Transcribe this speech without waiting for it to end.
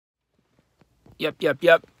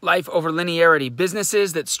Yep. Life over linearity.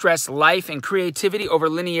 Businesses that stress life and creativity over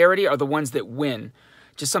linearity are the ones that win.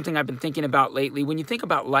 Just something I've been thinking about lately. When you think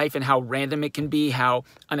about life and how random it can be, how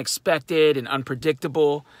unexpected and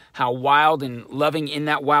unpredictable, how wild and loving in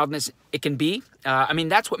that wildness it can be, I mean,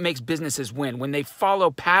 that's what makes businesses win. When they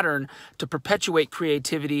follow pattern to perpetuate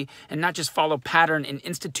creativity and not just follow pattern and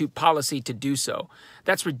institute policy to do so.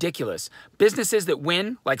 That's ridiculous. Businesses that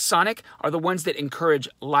win, like Sonic, are the ones that encourage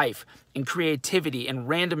life and creativity and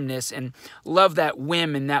randomness and love that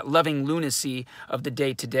whim and that loving lunacy of the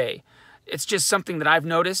day-to-day. It's just something that I've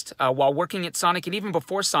noticed while working at Sonic and even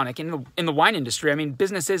before Sonic in the wine industry. I mean,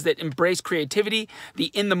 businesses that embrace creativity,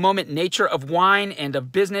 the in-the-moment nature of wine and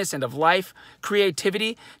of business and of life,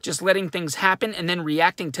 creativity, just letting things happen and then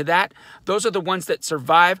reacting to that. Those are the ones that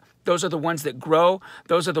survive. Those are the ones that grow.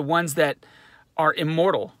 Those are the ones that are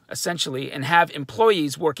immortal, essentially, and have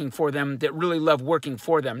employees working for them that really love working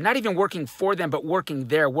for them. Not even working for them, but working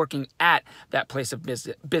there, working at that place of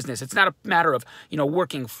business. It's not a matter of,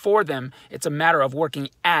 working for them. It's a matter of working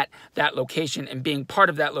at that location and being part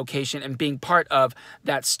of that location and being part of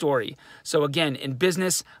that story. So again, in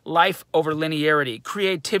business, life over linearity,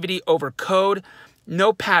 creativity over code.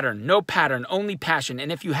 No pattern, only passion.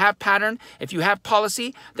 And if you have pattern, if you have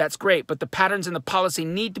policy, that's great. But the patterns and the policy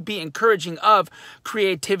need to be encouraging of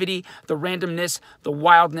creativity, the randomness, the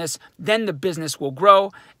wildness. Then the business will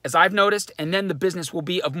grow, as I've noticed, and then the business will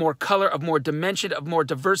be of more color, of more dimension, of more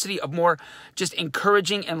diversity, of more just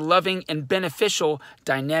encouraging and loving and beneficial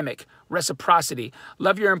dynamic. Reciprocity.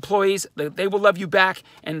 Love your employees, they will love you back,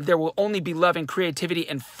 and there will only be love and creativity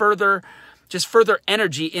and further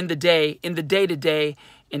energy in the day-to-day,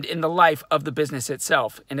 and in the life of the business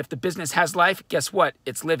itself. And if the business has life, guess what?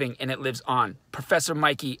 It's living and it lives on. Professor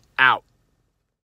Mikey out.